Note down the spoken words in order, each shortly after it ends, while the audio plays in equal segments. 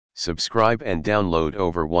Subscribe and download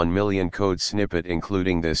over 1 million code snippet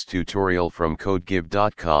including this tutorial from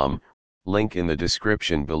codegive.com, link in the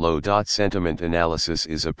description below. Sentiment analysis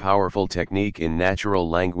is a powerful technique in natural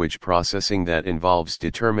language processing that involves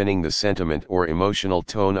determining the sentiment or emotional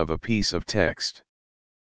tone of a piece of text.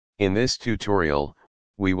 In this tutorial,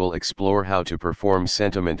 we will explore how to perform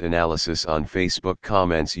sentiment analysis on Facebook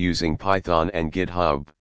comments using Python and GitHub.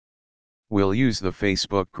 We'll use the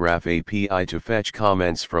Facebook Graph API to fetch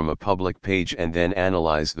comments from a public page and then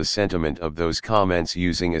analyze the sentiment of those comments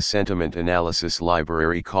using a sentiment analysis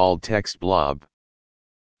library called TextBlob.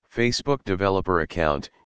 Facebook developer account.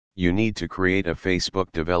 You need to create a Facebook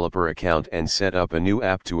developer account and set up a new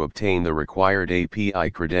app to obtain the required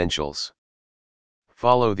API credentials.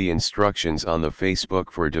 Follow the instructions on the Facebook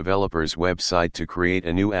for Developers website to create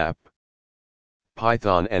a new app.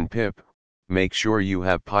 Python and pip. Make sure you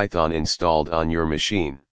have Python installed on your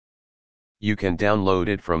machine. You can download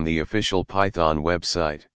it from the official Python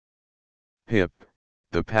website. Pip,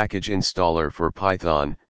 the package installer for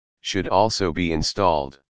Python, should also be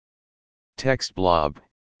installed. TextBlob,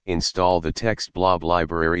 install the TextBlob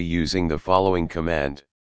library using the following command.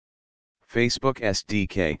 Facebook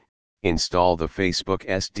SDK, install the Facebook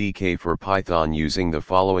SDK for Python using the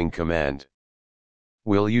following command.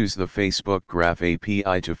 We'll use the Facebook Graph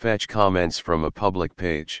API to fetch comments from a public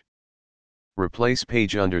page. Replace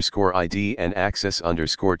page_ID and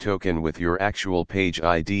access_token with your actual page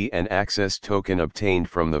ID and access token obtained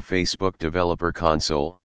from the Facebook Developer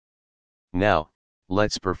Console. Now,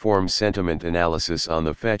 let's perform sentiment analysis on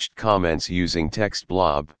the fetched comments using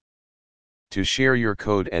TextBlob. To share your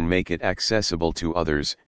code and make it accessible to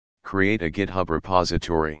others, create a GitHub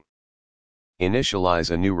repository. Initialize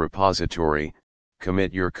a new repository,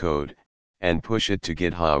 commit your code, and push it to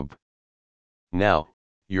GitHub. Now,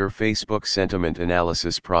 your Facebook sentiment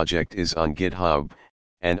analysis project is on GitHub,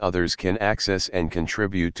 and others can access and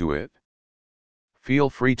contribute to it.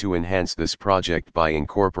 Feel free to enhance this project by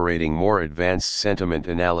incorporating more advanced sentiment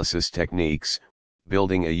analysis techniques,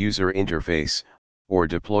 building a user interface, or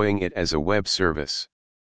deploying it as a web service.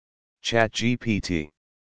 ChatGPT.